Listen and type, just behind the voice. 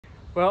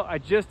Well, I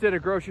just did a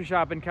grocery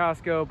shop in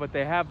Costco, but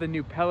they have the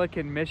new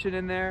Pelican Mission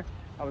in there.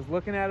 I was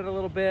looking at it a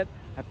little bit.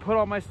 I put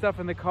all my stuff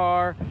in the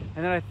car,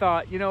 and then I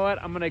thought, you know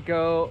what? I'm gonna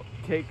go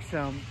take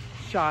some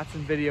shots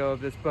and video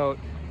of this boat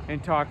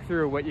and talk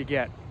through what you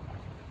get.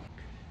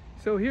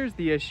 So here's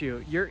the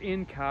issue. You're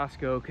in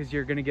Costco because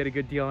you're gonna get a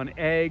good deal on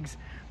eggs,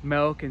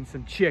 milk, and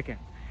some chicken.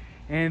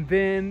 And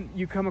then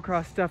you come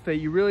across stuff that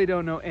you really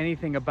don't know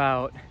anything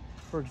about.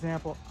 For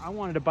example, I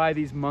wanted to buy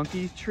these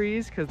monkey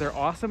trees because they're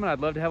awesome and I'd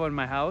love to have one in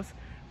my house,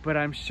 but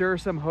I'm sure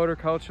some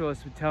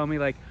horticulturalist would tell me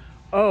like,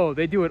 oh,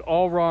 they do it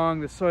all wrong,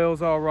 the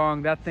soil's all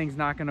wrong, that thing's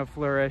not gonna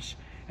flourish,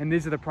 and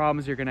these are the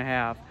problems you're gonna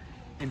have.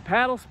 In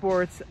paddle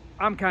sports,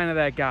 I'm kind of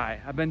that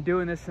guy. I've been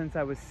doing this since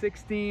I was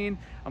 16,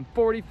 I'm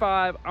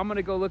 45, I'm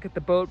gonna go look at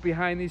the boat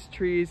behind these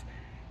trees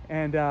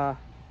and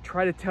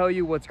try to tell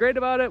you what's great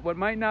about it, what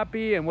might not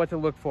be, and what to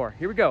look for.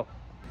 Here we go.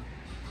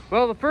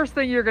 Well, the first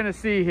thing you're gonna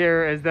see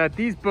here is that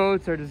these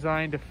boats are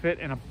designed to fit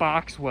in a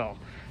box well.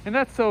 And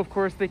that's so, of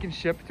course, they can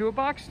ship to a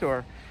box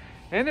store.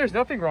 And there's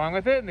nothing wrong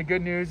with it, and the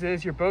good news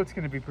is your boat's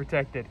gonna be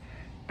protected.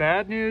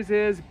 Bad news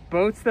is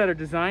boats that are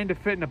designed to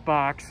fit in a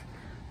box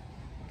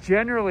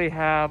generally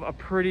have a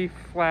pretty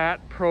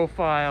flat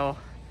profile,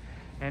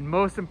 and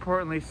most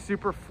importantly,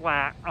 super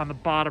flat on the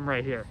bottom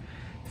right here.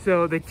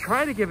 So they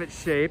try to give it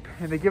shape,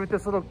 and they give it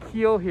this little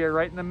keel here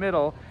right in the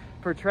middle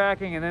for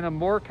tracking, and then a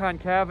more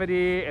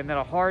concavity, and then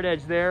a hard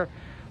edge there.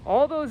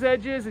 All those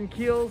edges and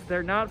keels,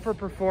 they're not for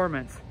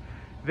performance.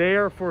 They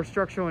are for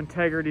structural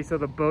integrity so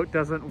the boat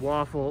doesn't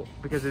waffle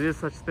because it is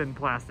such thin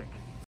plastic.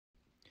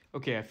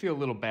 Okay, I feel a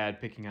little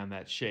bad picking on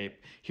that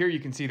shape. Here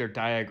you can see their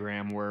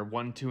diagram where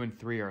 1, 2, and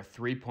 3 are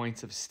 3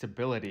 points of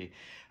stability.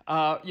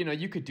 You know,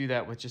 you could do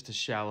that with just a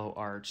shallow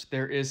arch.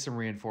 There is some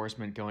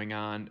reinforcement going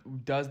on.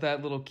 Does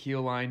that little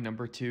keel line,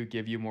 number 2,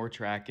 give you more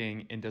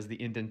tracking? And does the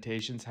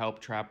indentations help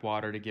trap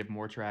water to give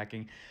more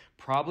tracking?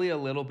 Probably a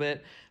little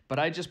bit, but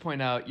I just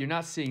point out, you're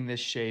not seeing this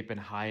shape in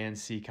high-end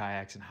sea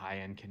kayaks and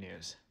high-end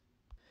canoes.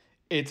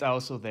 It's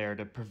also there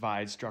to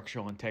provide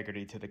structural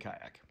integrity to the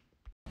kayak.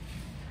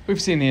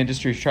 We've seen the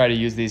industry try to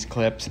use these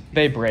clips.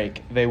 They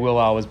break. They will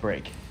always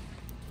break.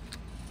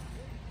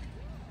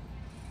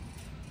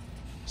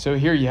 So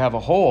here you have a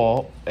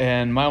hole,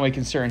 and my only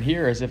concern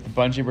here is if the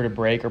bungee were to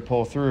break or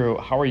pull through,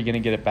 how are you going to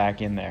get it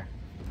back in there?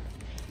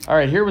 All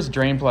right, here was a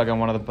drain plug on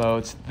one of the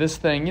boats. This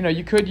thing, you know,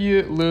 you could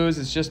lose,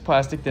 it's just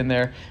plasticed in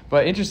there,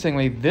 but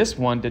interestingly, this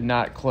one did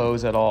not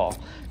close at all.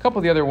 A couple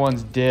of the other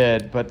ones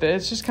did, but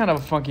it's just kind of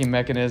a funky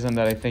mechanism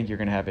that I think you're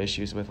going to have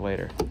issues with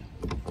later.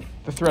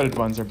 The threaded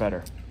ones are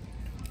better.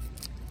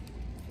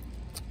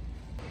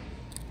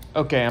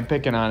 Okay, I'm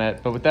picking on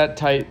it, but with that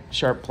tight,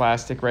 sharp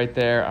plastic right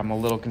there, I'm a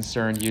little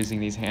concerned using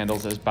these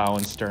handles as bow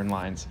and stern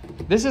lines.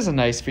 This is a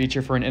nice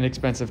feature for an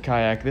inexpensive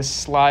kayak. This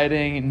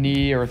sliding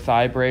knee or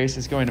thigh brace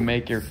is going to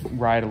make your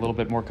ride a little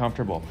bit more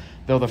comfortable,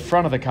 though the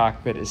front of the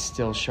cockpit is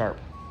still sharp.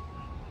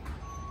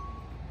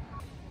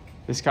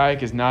 This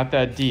kayak is not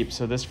that deep,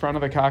 so this front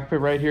of the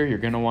cockpit right here, you're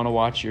going to want to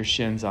watch your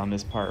shins on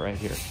this part right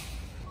here.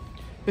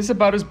 This is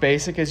about as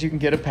basic as you can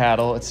get a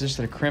paddle. It's just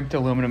a crimped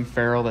aluminum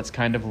ferrule that's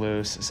kind of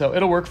loose, so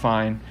it'll work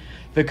fine.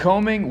 The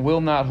combing will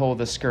not hold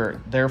the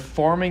skirt. They're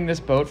forming this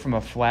boat from a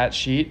flat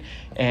sheet,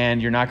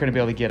 and you're not going to be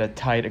able to get a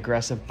tight,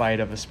 aggressive bite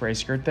of a spray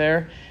skirt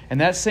there.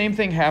 And that same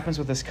thing happens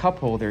with this cup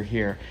holder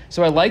here.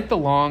 So I like the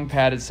long,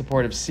 padded,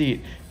 supportive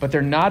seat, but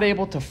they're not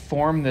able to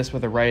form this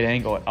with a right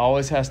angle. It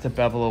always has to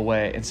bevel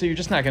away, and so you're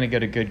just not going to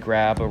get a good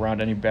grab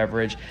around any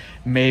beverage.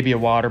 Maybe a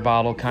water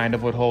bottle kind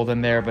of would hold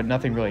in there, but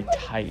nothing really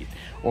tight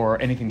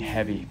or anything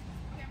heavy.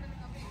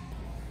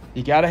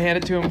 You got to hand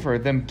it to them for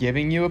them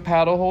giving you a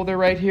paddle holder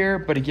right here,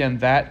 but again,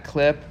 that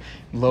clip,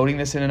 loading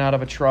this in and out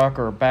of a truck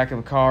or back of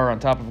a car or on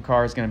top of a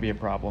car is going to be a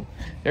problem.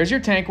 There's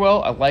your tank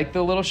well. I like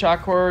the little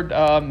shock cord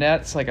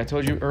nets, like I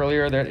told you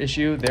earlier, that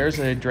issue. There's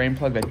a drain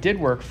plug that did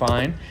work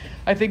fine.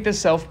 I think this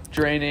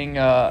self-draining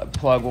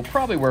plug will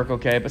probably work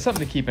okay, but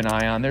something to keep an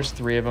eye on. There's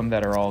 3 of them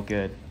that are all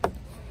good.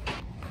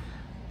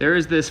 There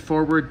is this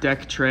forward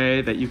deck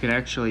tray that you can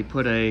actually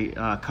put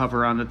a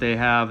cover on that they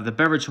have. The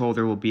beverage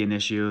holder will be an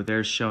issue.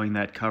 They're showing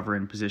that cover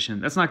in position.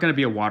 That's not going to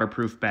be a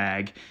waterproof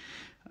bag.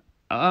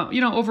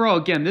 You know, overall,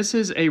 again, this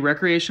is a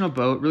recreational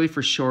boat really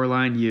for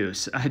shoreline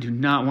use. I do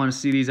not want to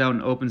see these out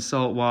in open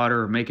salt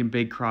water or making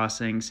big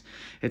crossings.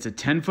 It's a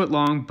 10-foot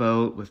long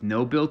boat with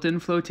no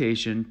built-in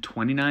flotation,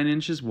 29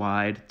 inches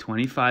wide,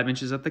 25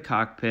 inches at the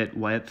cockpit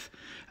width,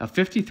 a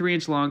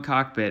 53-inch long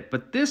cockpit.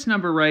 But this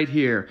number right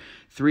here,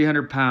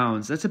 300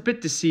 pounds, that's a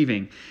bit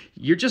deceiving.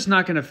 You're just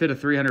not going to fit a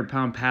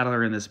 300-pound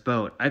paddler in this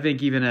boat. I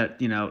think even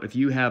at, you know, if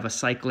you have a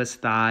cyclist's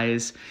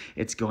thighs,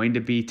 it's going to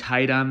be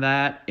tight on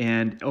that.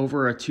 And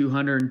over a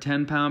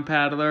 210-pound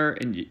paddler,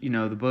 and, you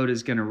know, the boat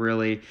is going to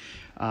really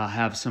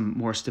have some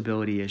more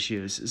stability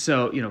issues.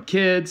 So, you know,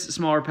 kids,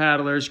 smaller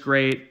paddlers,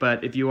 great.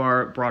 But if you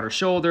are broader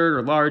shouldered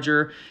or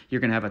larger, you're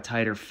going to have a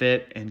tighter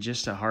fit and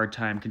just a hard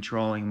time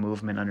controlling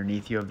movement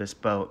underneath you of this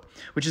boat,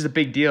 which is a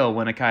big deal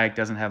when a kayak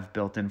doesn't have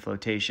built-in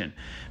flotation.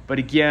 But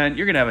again,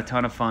 you're going to have a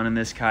ton of fun in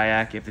this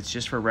kayak if it's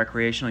just for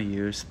recreational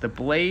use. The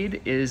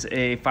blade is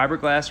a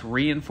fiberglass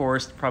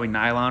reinforced, probably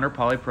nylon or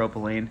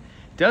polypropylene.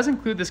 Does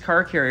include this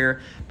car carrier,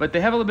 but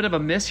they have a little bit of a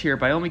miss here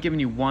by only giving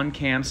you one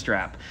cam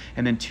strap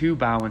and then 2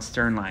 bow and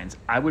stern lines.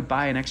 I would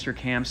buy an extra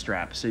cam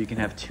strap so you can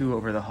have 2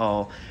 over the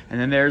hull. And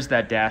then there's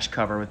that dash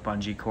cover with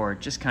bungee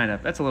cord. Just kind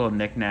of, that's a little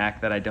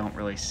knick-knack that I don't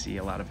really see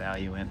a lot of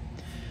value in.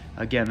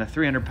 Again, the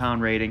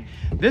 300-pound rating.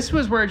 This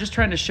was where just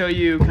trying to show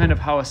you kind of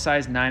how a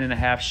size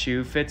 9.5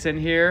 shoe fits in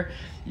here.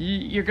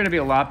 You're going to be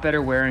a lot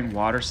better wearing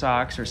water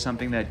socks or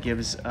something that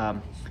gives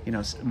you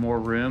know, more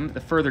room.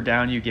 The further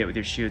down you get with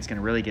your shoe, it's going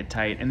to really get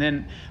tight. And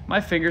then my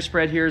finger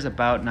spread here is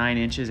about 9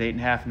 inches,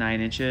 8.5,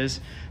 9 inches.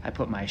 I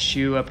put my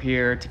shoe up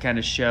here to kind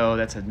of show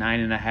that's a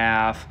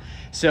 9.5.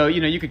 So, you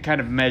know, you could kind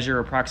of measure,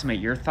 approximate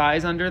your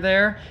thighs under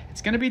there.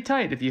 It's going to be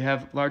tight if you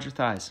have larger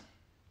thighs.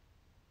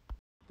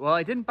 Well,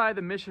 I didn't buy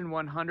the Mission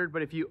 100,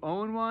 but if you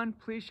own one,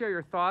 please share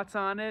your thoughts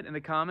on it in the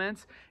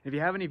comments. If you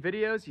have any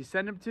videos, you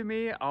send them to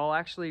me. I'll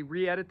actually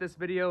re-edit this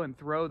video and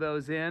throw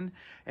those in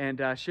and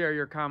share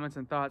your comments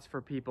and thoughts for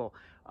people.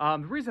 The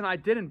reason I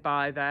didn't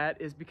buy that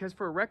is because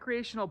for a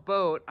recreational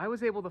boat, I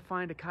was able to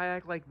find a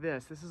kayak like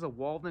this. This is a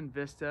Walden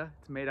Vista.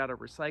 It's made out of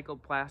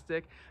recycled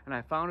plastic, and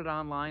I found it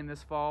online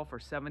this fall for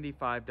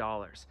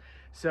 $75.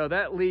 So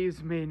that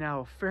leaves me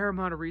now a fair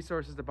amount of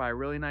resources to buy a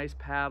really nice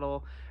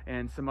paddle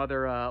and some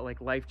other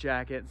like life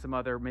jacket and some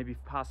other maybe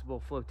possible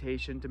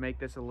flotation to make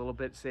this a little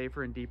bit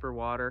safer in deeper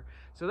water.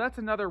 So that's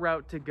another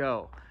route to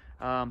go.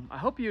 I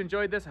hope you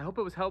enjoyed this. I hope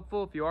it was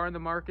helpful. If you are in the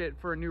market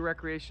for a new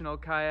recreational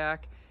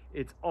kayak,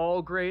 it's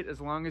all great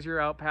as long as you're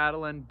out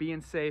paddling,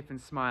 being safe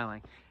and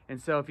smiling. And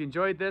so if you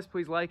enjoyed this,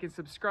 please like and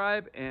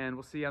subscribe, and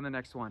we'll see you on the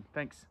next one.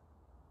 Thanks.